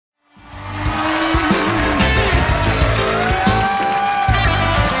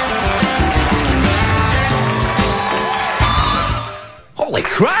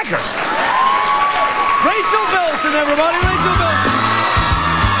crackers! Rachel Bilson, everybody, Rachel Bilson!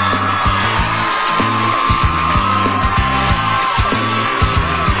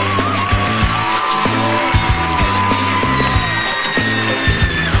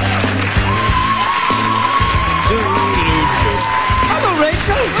 Hello,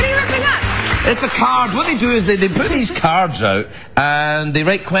 Rachel! What are you ripping up? It's a card. What they do is they put these cards out and they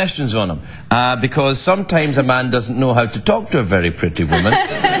write questions on them. Because sometimes a man doesn't know how to talk to a very pretty woman.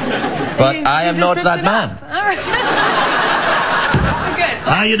 But I am not that man. All right. Good.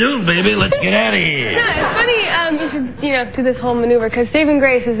 How you doing, baby? Let's get out of here. No, it's funny you should, do this whole maneuver because Saving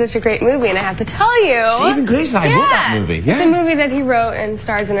Grace is such a great movie, and I have to tell you. Saving Grace? I wrote that movie. Yeah. It's a movie that he wrote and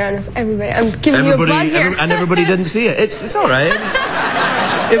stars in it. Everybody. I'm giving you a plug here. And everybody didn't see it. It's all right.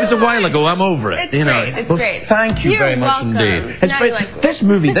 It was a while ago. I'm over it. It's great. It's great. Thank you very much indeed. It's great. This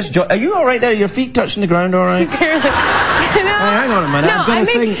movie, are you all right there? Are your feet touching the ground all right? Hang on a minute. No, I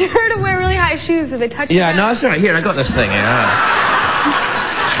make sure to wear really high shoes so they touch Yeah, no, it's all right. Here, I got this thing here.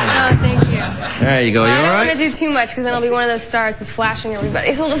 Oh, thank you. There you go. You all right? I don't want to do too much because then I'll be one of those stars that's flashing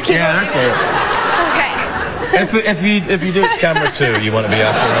everybody. So we'll just keep going. That's it. Okay. If you do it to camera too, you want to be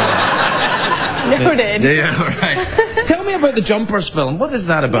after all. Noted. Yeah, all right. Tell me about the Jumpers film. What is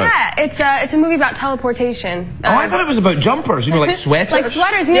that about? Yeah, it's a movie about teleportation. Oh, I thought it was about jumpers. You know, like sweaters. Like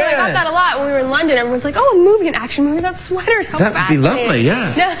sweaters. I got that a lot when we were in London. Everyone's like, "Oh, a movie, an action movie about sweaters. How That would be lovely,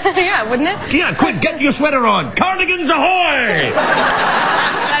 yeah. Yeah, wouldn't it? Yeah, quick, get your sweater on. Cardigans ahoy!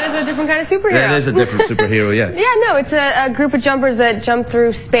 That is a different kind of superhero. That is a different superhero, yeah. Yeah, no, it's a group of jumpers that jump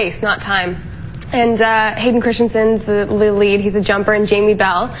through space, not time. And Hayden Christensen's the lead. He's a jumper, and Jamie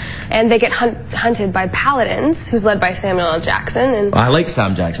Bell. And they get hunted by paladins, who's led by Samuel L. Jackson. And I like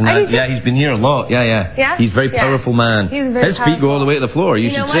Sam Jackson. Yeah, he's been here a lot. Yeah. Yeah? He's a very powerful man. His feet go all the way to the floor, you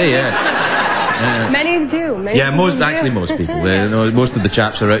should say, yeah. Many do. Actually most people. Most of the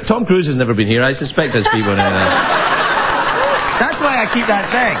chaps are out. Tom Cruise has never been here. I suspect his feet were there. That's why I keep that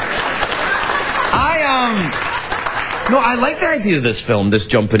thing. No, I like the idea of this film, this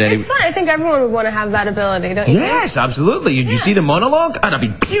jumping anyway. It's fun. I think everyone would want to have that ability, don't you? Yes, absolutely. Did you see the monologue? And I'd be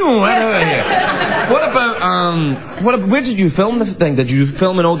pew right over here. What about, where did you film the thing? Did you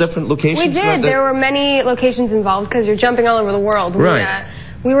film in all different locations? We did. There were many locations involved because you're jumping all over the world. Right.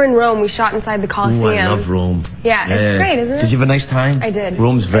 We were in Rome. We shot inside the Colosseum. Oh, I love Rome. Yeah, it's great, isn't it? Did you have a nice time? I did.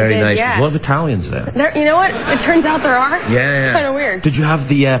 Rome's very nice. Yeah. There's a lot of Italians there. You know what? It turns out there are. Yeah. It's kind of weird. Did you have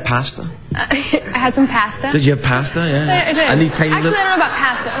the pasta? I had some pasta. Did you have pasta? Yeah. I did. And these tiny I don't know about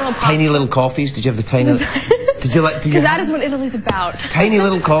pasta. I don't know tiny little coffees. Did you have the tiny? Because that is what Italy's about. Tiny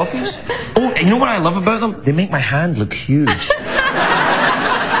little coffees. Oh, you know what I love about them? They make my hand look huge. It's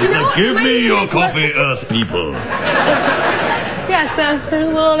like, give me your coffee, Earth people. Yeah, so there's a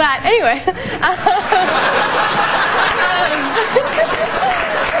little of that. Anyway.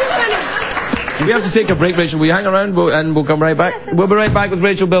 We have to take a break, Rachel. Will you hang around and we'll come right back? Yes, we'll be right back with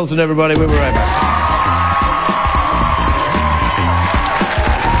Rachel Bilson, everybody. We'll be right back.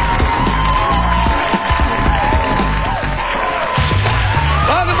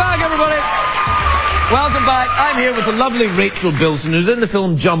 Welcome back, everybody. Welcome back. I'm here with the lovely Rachel Bilson, who's in the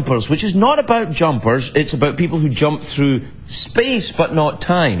film Jumpers, which is not about jumpers. It's about people who jump through space, but not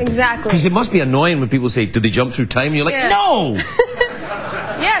time. Exactly. Because it must be annoying when people say, do they jump through time? And you're like, no!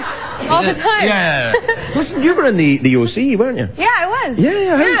 Yes, all the time. Yeah. Listen, you were in the OC, weren't you? Yeah, I was.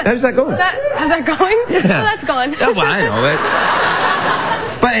 Yeah. How's that going? How's that going? Yeah. Well, that's gone. Oh, well, I know it.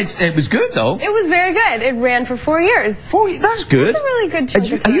 But it was good, though. It was very good. It ran for 4 years. 4 years? That's good. That's a really good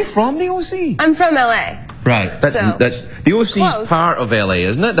chunk of time. Are you from the OC? I'm from LA. Right. That's the OC's part of LA,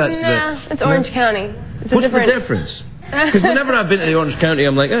 isn't it? It's Orange County. What's the difference? Because whenever I've been to the Orange County,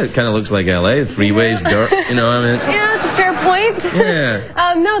 I'm like, oh, it kind of looks like LA. Freeways, dirt, you know what I mean? Yeah, that's a fair point.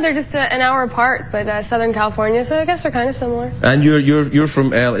 Yeah. No, they're just an hour apart, but Southern California, so I guess they're kind of similar. And you're from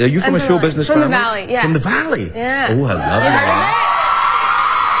LA. Are you from a show business family? From the Valley, yeah. From the Valley? Yeah. Oh, I love it.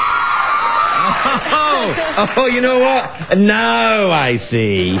 Oh, you know what? Now I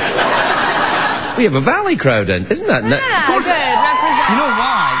see. We have a Valley crowd in, isn't that? Yeah, of course. Good. You know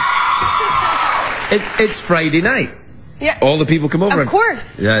why? It's Friday night. Yeah. All the people come over. Of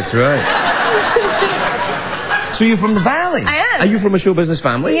course. Yeah, that's right. So you're from the Valley? I am. Are you from a show business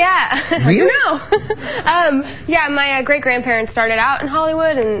family? Yeah. Really? No. Yeah, my great-grandparents started out in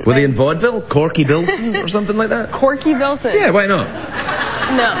Hollywood. And were they in vaudeville? Corky Bilson or something like that? Corky Bilson? Yeah, why not?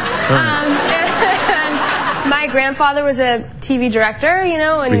 No. And my grandfather was a TV director, in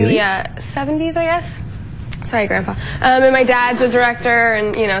the 70s, I guess. Sorry, Grandpa. And my dad's a director,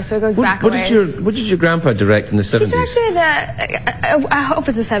 and you know, so it goes back a ways. What did your grandpa direct in the 70s? He directed, I hope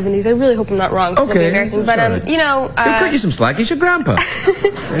it's the 70s. I really hope I'm not wrong. Okay, embarrassing. But you know, he'll cut you some slack. He's your grandpa.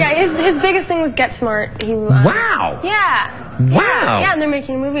 Yeah, his biggest thing was Get Smart. Wow. Yeah. Wow. Yeah, and they're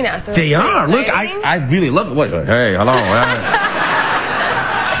making a movie now. So they are. Look, I really love it. What? Hey, hello.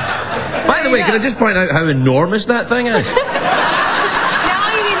 By the way, can I just point out how enormous that thing is?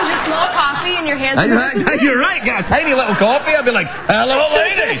 Now you need a small coffee in your hands. You're right. Got a tiny little coffee. I'll be like, hello,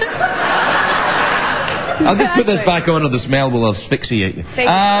 ladies. I'll just put this back on, or the smell will asphyxiate you. Thank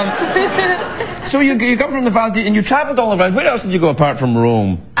you. So you come from the Valley, and you travelled all around. Where else did you go apart from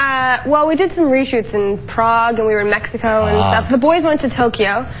Rome? Well, we did some reshoots in Prague, and we were in Mexico and stuff. The boys went to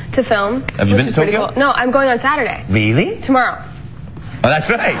Tokyo to film. Have you been to Tokyo? Cool. No, I'm going on Saturday. Really? Tomorrow. Oh, that's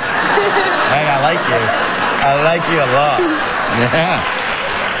right. Hey, I like you. I like you a lot. Yeah.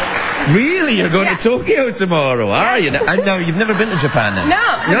 Really? You're going to Tokyo tomorrow, are you? No, you've never been to Japan then? No.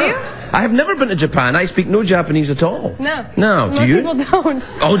 Have you? I have never been to Japan. I speak no Japanese at all. No. No, do you? Most people don't.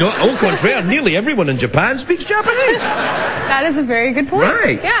 Oh, no. Au contraire. Nearly everyone in Japan speaks Japanese. That is a very good point.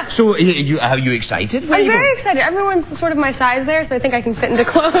 Right. Yeah. So, are you excited? I'm very excited. Everyone's sort of my size there, so I think I can fit into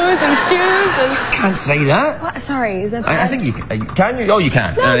clothes and shoes. And... Can't say that. What? Sorry, is that bad? I think you can. Can you? Oh, you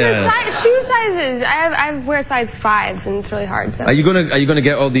can. No, shoe sizes. I wear size 5, and it's really hard. So. Are you gonna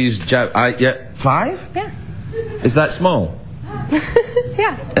get all these? 5? Yeah. Is that small?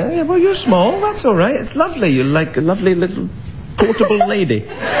 Yeah. Yeah, well, you're small. That's all right. It's lovely. You're like a lovely little portable lady.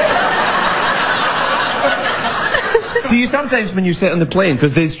 Do you sometimes, when you sit on the plane,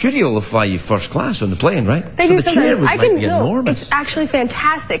 because the studio will fly you first class on the plane, right? They so do the chair would be enormous. It's actually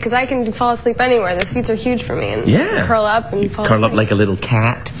fantastic because I can fall asleep anywhere. The seats are huge for me, and curl up and fall curl asleep. up like a little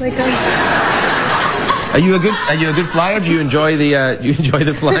cat. Like a... Are you a good flyer? Do you enjoy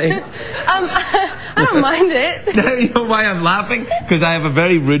the flying? I don't mind it. You know why I'm laughing? Because I have a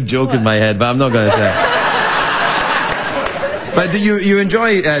very rude joke in my head, but I'm not going to say it. But do you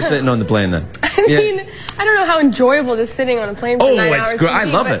enjoy sitting on the plane then? I mean, I don't know how enjoyable just sitting on a plane for 9 hours. Oh, it's great. I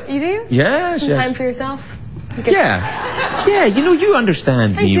love it. You do? Yes. Some time for yourself? Yeah. You know, you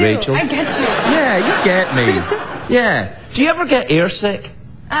understand me, Rachel. I get you. Yeah, you get me. Yeah. Do you ever get airsick?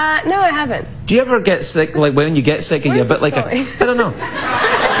 No, I haven't. Do you ever get sick, like when you get sick and you're a bit like I don't know.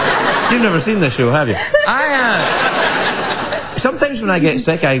 You've never seen this show, have you? Sometimes when I get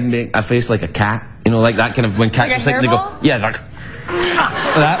sick, I make a face like a cat. You know, like that kind of, when cats like are sick, they go, yeah, like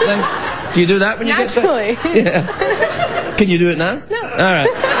that thing. Do you do that when you get sick? Yeah. Can you do it now? No. All right.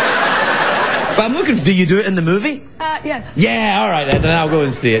 But I'm looking, do you do it in the movie? Yes. Yeah, all right, then I'll go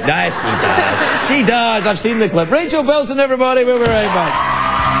and see it. Nice, she does. She does. I've seen the clip. Rachel Bilson, everybody. We'll be right back.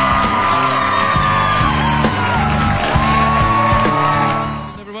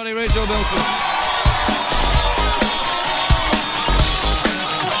 Rachel Bilson.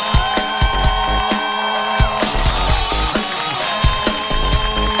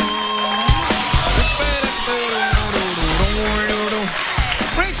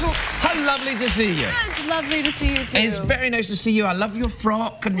 Rachel, how lovely to see you. It's lovely to see you too. It's very nice to see you. I love your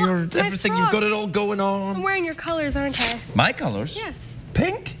frock and your everything. You've got it all going on. I'm wearing your colours, aren't I? My colours? Yes.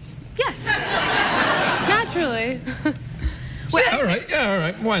 Pink? Yes. Naturally. Wait, all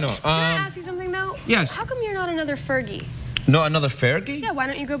right, why not? Can I ask you something, though? Yes. How come you're not another Fergie? Not another Fergie? Yeah, why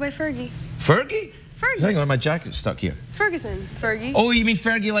don't you go by Fergie? Fergie? Fergie. Hang on, my jacket's stuck here. Ferguson. Fergie. Oh, you mean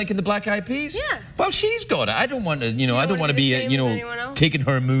Fergie like in the Black Eyed Peas? Yeah. Well, she's got it. I don't want to, I don't want to be, taking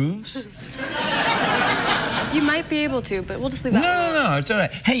her moves. You might be able to, but we'll just leave that alone. No, it's all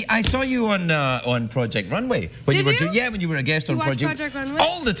right. Hey, I saw you on Project Runway. When Did you? Yeah, when you were a guest on Project Runway?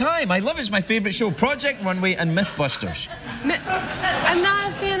 All the time. I love it. It's my favourite show. Project Runway and Mythbusters. I'm not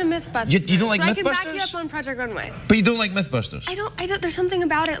a fan of Mythbusters. You don't like Mythbusters? I can back you up on Project Runway. But you don't like Mythbusters? I don't. There's something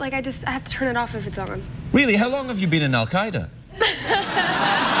about it. Like I have to turn it off if it's on. Really? How long have you been in Al Qaeda?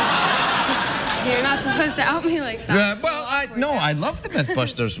 You're not supposed to out me like that. Yeah, well, I love the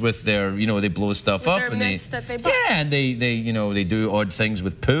Mythbusters with their, they blow stuff up and myths that they bust. Yeah, and they do odd things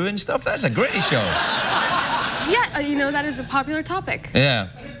with poo and stuff. That's a great show. Yeah, that is a popular topic. Yeah.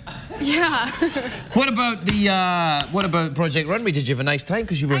 Yeah. What about Project Runway? Did you have a nice time?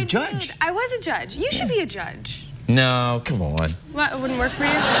 Because you were a judge. I was a judge. You should be a judge. No, come on. What, it wouldn't work for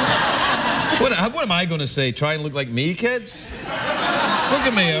you? What am I going to say? Try and look like me, kids? Look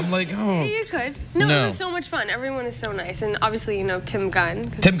at me. I'm like, oh. You could. No, it was so much fun. Everyone is so nice. And obviously, Tim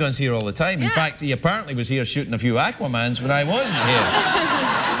Gunn. Tim Gunn's here all the time. Yeah. In fact, he apparently was here shooting a few Aquamans when I wasn't here.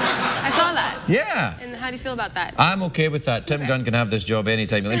 I saw that. Yeah. And how do you feel about that? I'm okay with that. Tim Gunn can have this job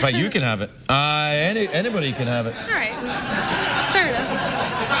anytime. In fact, you can have it. Anybody can have it. All right. Fair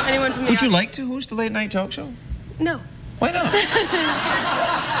enough. Anyone from the Would you like to host a late night talk show? No. Why not?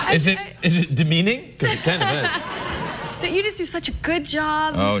 Is it demeaning? Because it kind of is. But you just do such a good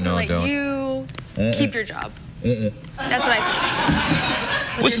job. Oh, no, like don't. You keep your job. That's what I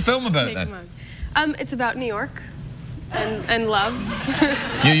think. What's the film about, then? It's about New York and love.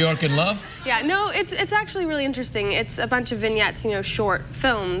 New York and love? Yeah, no, it's actually really interesting. It's a bunch of vignettes, you know, short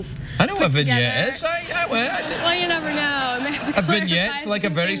films. I know what a vignette is. Well, you never know. A vignette's like a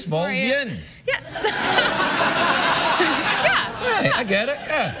very small vien. Yeah. Right, I get it,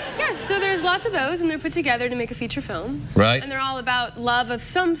 yeah. Yes, so there's lots of those, and they're put together to make a feature film. Right. And they're all about love of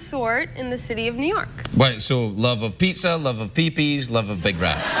some sort in the city of New York. Right, so love of pizza, love of pee-pees, love of big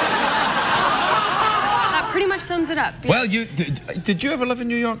rats. That pretty much sums it up. Yes. Well, did you ever live in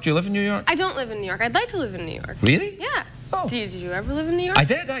New York? Do you live in New York? I don't live in New York. I'd like to live in New York. Really? Yeah. Oh. Did you ever live in New York? I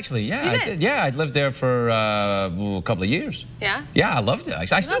did, actually, yeah. You I did. Yeah, I lived there for a couple of years. Yeah? Yeah, I loved it. I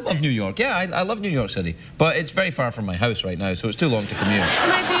still love New York. Yeah, I love New York City. But it's very far from my house right now, so it's too long to commute. It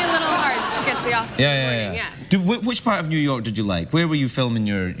might be a little hard to get to the office in the morning, Which part of New York did you like? Where were you filming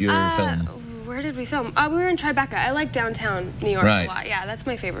your film? Where did we film? We were in Tribeca. I like downtown New York a lot. Yeah, that's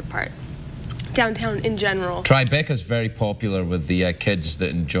my favorite part. Downtown in general. Tribeca's very popular with the kids that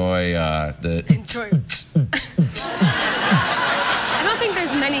enjoy the... I don't think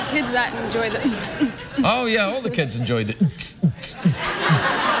there's many kids that enjoy the... Oh, yeah, all the kids enjoy the...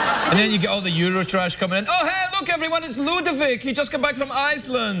 And then you get all the Eurotrash coming in. Oh, hey, look, everyone, it's Ludovic. He just come back from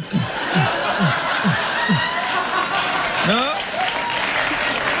Iceland. No?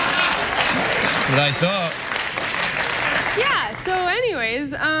 That's what I thought. Yeah, so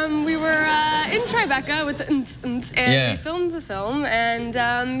anyways, we were in Tribeca with the and we filmed the film, and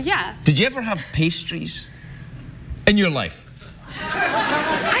yeah. Did you ever have pastries in your life?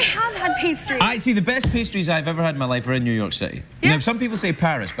 I have had pastries. I see, the best pastries I've ever had in my life are in New York City. Yeah. Now, some people say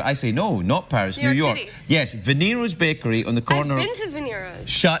Paris, but I say no, not Paris, New York. City. Yes, Venero's Bakery on the corner. I've been to Venero's.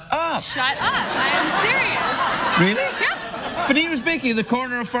 Shut up. Shut up. I am serious. Really? Yeah. Venero's Bakery, the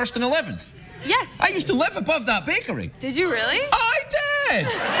corner of 1st and 11th. Yes. I used to live above that bakery. Did you really? I did.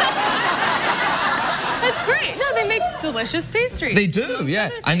 That's great. No, they make delicious pastries. They do,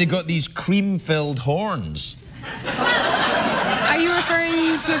 yeah. And they got these cream-filled horns. Are you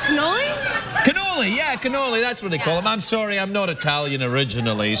referring to a cannoli? Cannoli, yeah, cannoli. That's what they call them. I'm sorry, I'm not Italian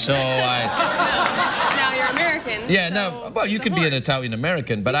originally, so I... Now you're American. Yeah, so no. Well, you can be an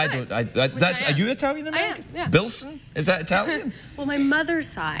Italian-American, but I don't... Are you Italian-American? I am, yeah. Bilson? Is that Italian? Well, my mother's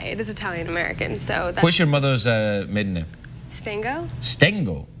side is Italian-American, so that's... What's your mother's maiden name? Stengo.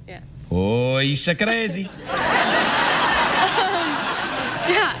 Stengo? Yeah. Oh, he's crazy.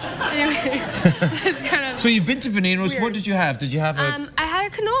 Yeah. Anyway, it's kind of... So you've been to Venero's. Weird. What did you have? Did you have a... I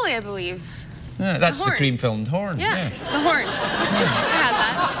had a cannoli, I believe. Yeah, that's the cream-filled horn. Yeah, the horn. I had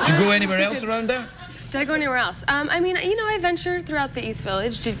that. Did you go anywhere else around there? Did I go anywhere else? I mean, you know, I ventured throughout the East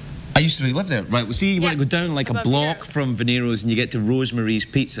Village. I used to live there. Right, well, see, you want to go down like a block from Venero's and you get to Rosemary's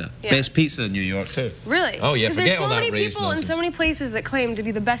Pizza. Yeah. Best pizza in New York, too. Really? Oh, yeah, forget all that there's so many raised people nonsense. and so many places that claim to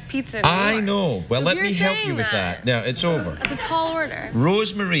be the best pizza in New York. I know. Well, so let me help you with that. Now, it's over. That's a tall order.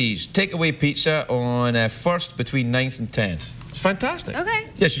 Rosemary's takeaway pizza on 1st between 9th and 10th. It's fantastic. Okay.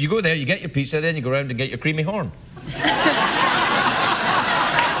 Yeah, so you go there, you get your pizza, then you go around and get your creamy horn.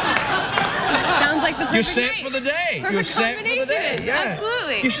 Sounds like the perfect You're set for the day. Perfect You're set for the day. Yeah.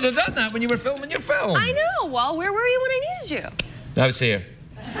 Absolutely. You should have done that when you were filming your film. I know. Well, where were you when I needed you? I was here.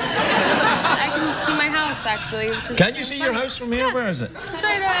 I can see my house, actually. Can you see your house from here? Yeah. Where is it? It's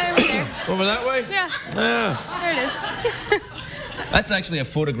right over there. Over that way? Yeah. Yeah. There it is. That's actually a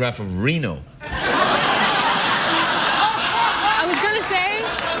photograph of Reno. I was going to say...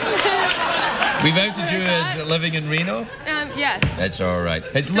 We've outed you as living in Reno? Yes. That's all right.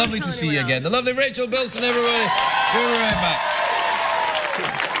 It's lovely to see you again. The lovely Rachel Bilson, everybody. We'll be right back.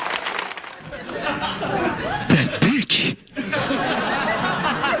 That bitch.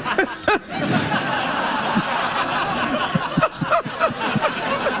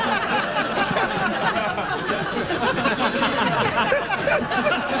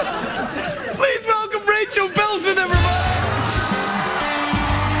 Please welcome Rachel Bilson, everybody.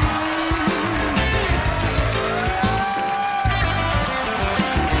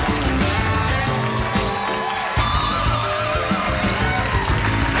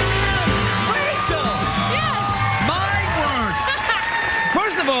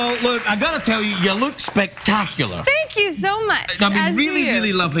 Look, I gotta tell you, you look spectacular. Thank you so much. I mean,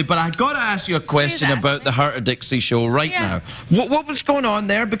 really lovely. But I gotta ask you a question about the Heart of Dixie show right now. What was going on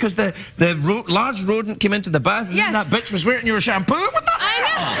there? Because the large rodent came into the bath, and then that bitch was wearing your shampoo. What the hell?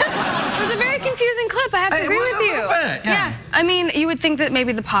 I know. was a very confusing clip. I have to agree with you. It was a little bit, yeah. I mean, you would think that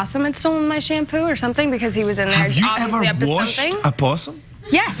maybe the possum had stolen my shampoo or something because he was in there. Have you obviously ever up to washed something. a possum?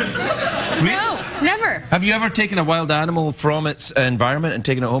 Yes. Really? No, never. Have you ever taken a wild animal from its environment and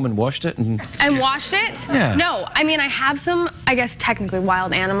taken it home and washed it? And washed it? Yeah. No, I mean, I have some, I guess, technically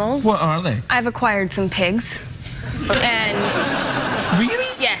wild animals. What are they? I've acquired some pigs. And... Really?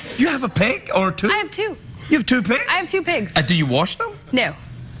 Yes. You have a pig or two? I have two. You have two pigs? I have two pigs. Do you wash them? No.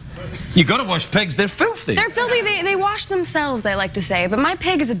 You gotta wash pigs, they're filthy. They're filthy, they wash themselves, I like to say, but my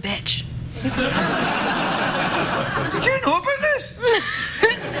pig is a bitch. Did you know about this?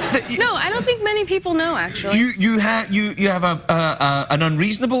 No, I don't think many people know, actually. You have an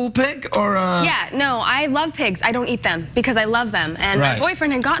unreasonable pig or a... Yeah, no, I love pigs. I don't eat them because I love them. And Right. my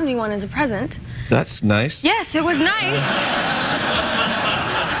boyfriend had gotten me one as a present. That's nice. Yes, it was nice.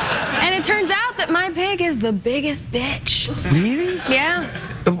 And it turns out that my pig is the biggest bitch. Really? Yeah.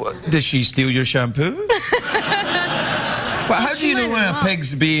 Does she steal your shampoo? Well, how do you know when a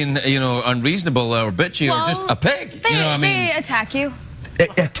pig's being, unreasonable or bitchy or just a pig? They, you know what I mean? They attack you. It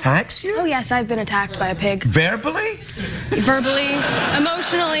attacks you? Oh, yes, I've been attacked by a pig. Verbally? Verbally,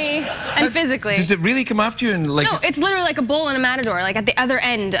 emotionally, and physically. Does it really come after you and like... No, it's literally like a bull and a matador, like at the other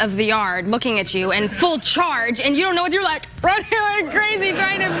end of the yard, looking at you in full charge, and you don't know what you're like, running like crazy,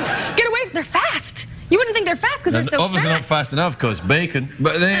 trying to get away. They're fast. You wouldn't think they're fast because they're so obviously fast. not fast enough because bacon,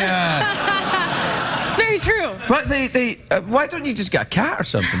 but they... It's very true. But why don't you just get a cat or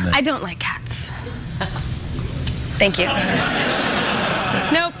something then? I don't like cats. Thank you.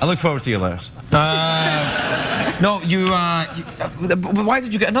 Nope. I look forward to your letters. No, why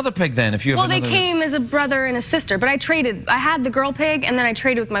did you get another pig then? If you have well, another... they came as a brother and a sister, but I traded. I had the girl pig, and then I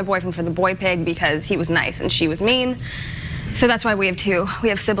traded with my boyfriend for the boy pig because he was nice and she was mean. So that's why we have two. We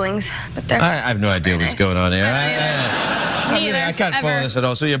have siblings, but they're... I have no idea what's going on here. I can't follow this at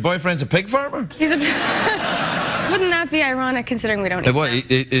all. So your boyfriend's a pig farmer? He's a... Wouldn't that be ironic considering we don't eat What, them?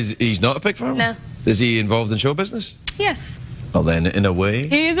 he's not a pig farmer? No. Is he involved in show business? Yes. Well then, in a way.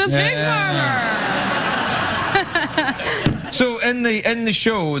 He's a pig farmer. So in the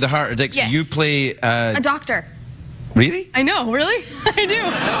show, The Heart of Dixie, Yes. you play... A doctor. Really? I know, really? I do. No,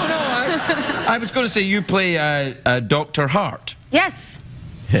 I was going to say you play Dr. Hart. Yes.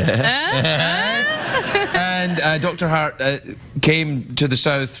 And Dr. Hart came to the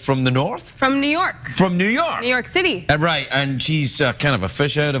South from the North? From New York. From New York? New York City. Right, and she's kind of a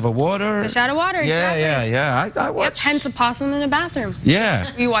fish out of a water. Fish out of water, Yeah, exactly. yeah. I watch. Yep, hence a possum in a bathroom. Yeah.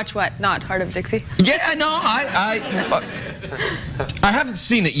 You watch what? Not Heart of Dixie? Yeah, no, I haven't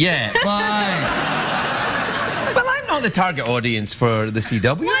seen it yet, but I'm not the target audience for the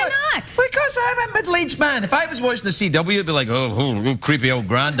CW. Why not? Because I'm a middle-aged man. If I was watching the CW, it'd be like, oh creepy old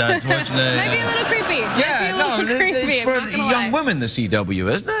granddad's watching the... Might be a little creepy. Yeah, no, it's for young women, the CW,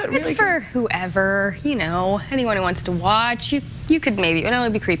 isn't it? Really? It's for whoever, anyone who wants to watch. You could maybe, it would only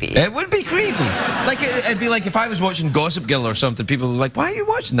be creepy. It would be creepy. Like, it'd be like if I was watching Gossip Girl or something, people would be like, why are you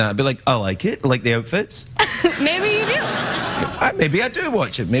watching that? I'd be like, I like it. I like the outfits. Maybe you do. Maybe I do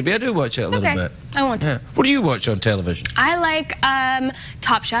watch it. Maybe I do watch it a little bit. I want to. Yeah. What do you watch on television? I like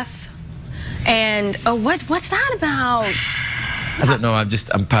Top Chef. And, what's that about? I don't know, I'm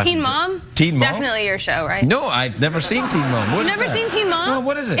passing. Teen Mom? Teen Mom? Definitely your show, right? No, I've never seen Teen Mom. What You've is never that? seen Teen Mom? No,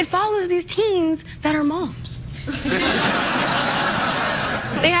 what is it? It follows these teens that are moms.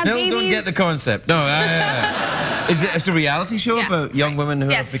 They have Still babies. don't get the concept. No, is it a reality show about young women who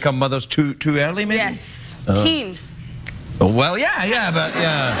have become mothers too early, maybe? Yes. Teen. Oh, well, yeah, but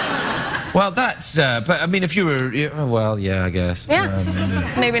well, that's. But I mean, if you were, well, yeah, I guess.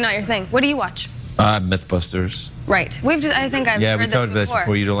 Yeah. Maybe not your thing. What do you watch? Mythbusters. Right. I think I've Yeah, heard we talked about this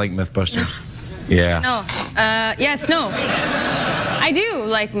before. You don't like Mythbusters. Yeah. No. Yes. No. I do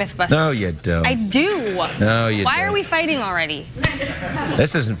like Mythbusters. No, you don't. I do. No, you don't. Why are we fighting already?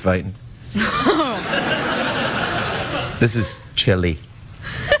 This isn't fighting. This is chili.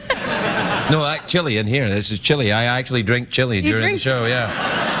 No, chili in here. This is chili. I actually drink chili during the show. Yeah.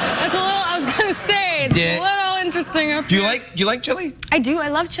 That's a little. I was gonna say it's a little interesting up Do here. you like chili? I do. I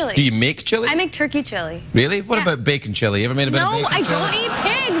love chili. Do you make chili? I make turkey chili. Really? What about bacon chili? You ever made a bit of bacon chili? No, I don't eat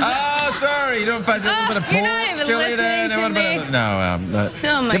pigs. Oh, sorry. You don't fancy a little bit of you're pork not even chili then? listening to me. No, I'm not.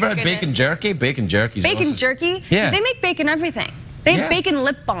 Oh, my You ever had goodness. bacon jerky? Bacon jerky's Bacon awesome. jerky? Yeah. They make bacon everything. They have bacon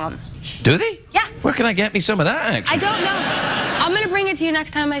lip balm. Do they? Yeah. Where can I get me some of that, actually? I don't know. I'm going to bring it to you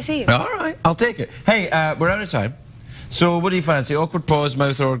next time I see you. All right. I'll take it. Hey, we're out of time. So what do you fancy? Awkward pause,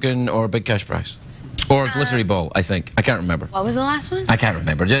 mouth organ, or big cash prize? Or glittery ball, I think. I can't remember. What was the last one? I can't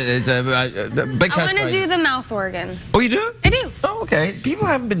remember. It's big cash I want to prize. do the mouth organ. Oh, you do? I do. Oh, okay. People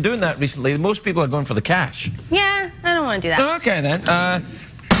haven't been doing that recently. Most people are going for the cash. Yeah, I don't want to do that. Okay, then.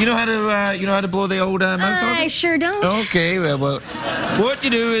 You know how to blow the old mouth organ? I sure don't. Okay, well, what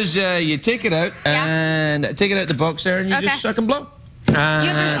you do is you take it out and take it out the box there, and you just suck and blow. What are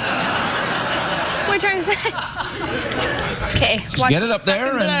you trying to say? Okay, just get it up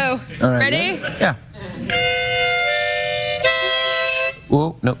there. And blow. All right, ready? Yeah.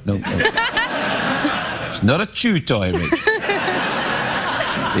 Oh, no. It's not a chew toy, Rich.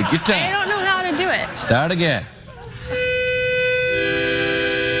 Take your time. I don't know how to do it. Start again.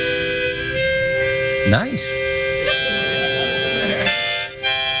 Nice.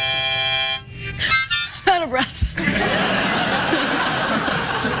 Out of breath.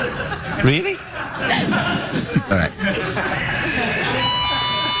 Really? All right.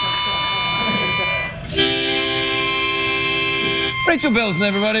 Rachel Bilson,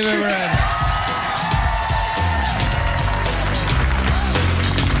 everybody, where we're at.